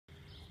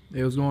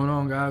Hey, what's going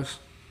on, guys?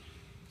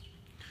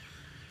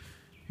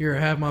 Here I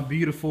have my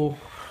beautiful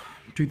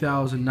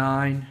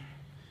 2009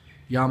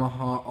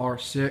 Yamaha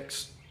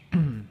R6.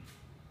 I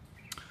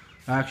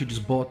actually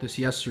just bought this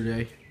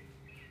yesterday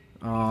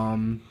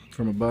from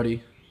a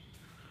buddy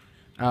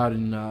out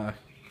in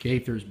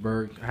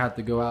Gaithersburg. I had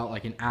to go out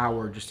like an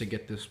hour just to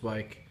get this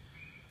bike.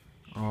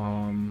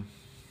 You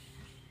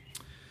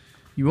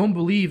won't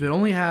believe it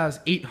only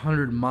has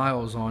 800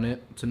 miles on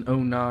it. It's an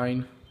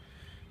 '09.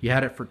 He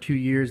had it for 2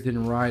 years,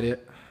 didn't ride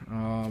it.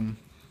 I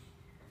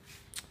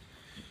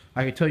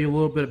can tell you a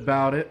little bit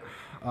about it.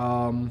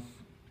 It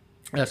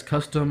has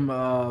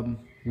custom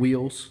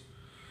wheels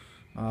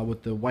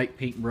with the white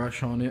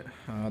paintbrush on it.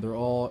 They're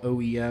all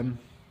OEM.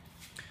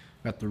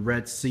 Got the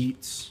red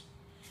seats.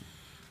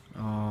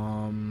 What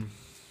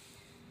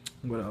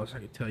else I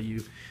can tell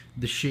you?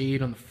 The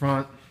shade on the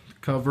front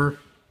cover.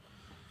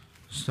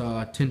 It's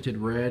tinted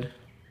red.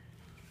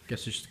 I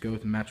guess it's just to go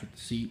with and match with the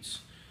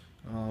seats.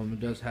 It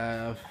does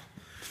have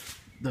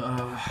the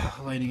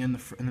lighting in the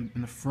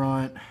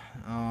front.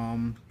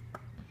 It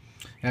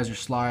has your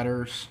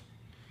sliders.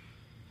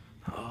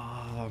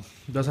 It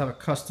does have a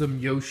custom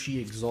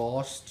Yoshi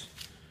exhaust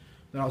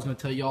that I was going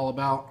to tell you all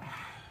about.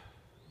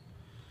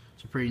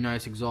 It's a pretty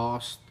nice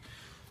exhaust.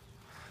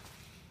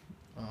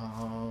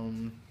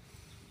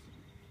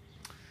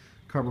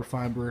 Carbon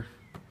fiber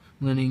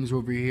linings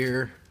over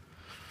here.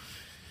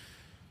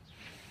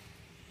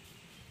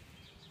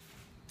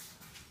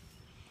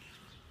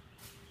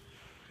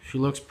 She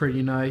looks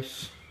pretty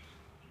nice.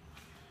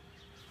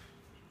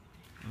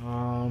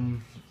 I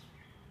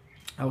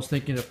was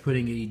thinking of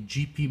putting a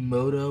GP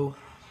Moto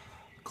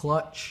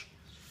clutch.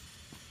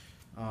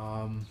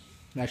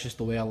 That's just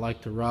the way I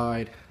like to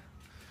ride.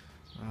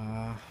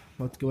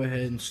 Let's go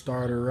ahead and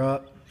start her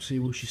up, see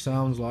what she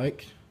sounds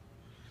like.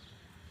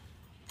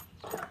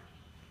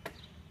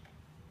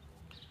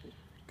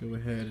 Go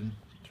ahead and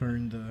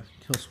turn the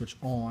kill switch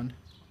on.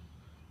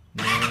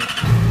 She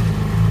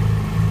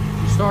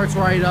starts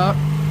right up.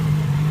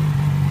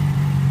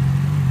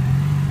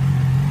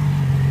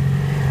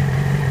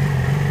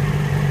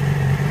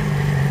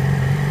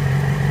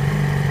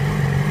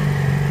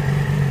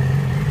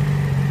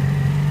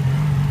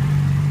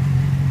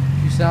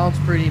 Sounds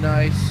pretty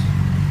nice.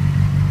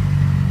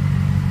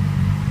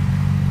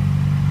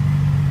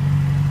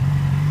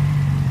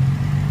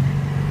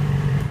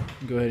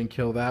 Go ahead and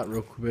kill that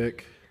real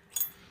quick.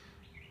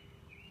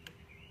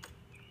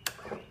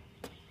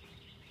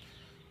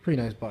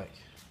 Pretty nice bike.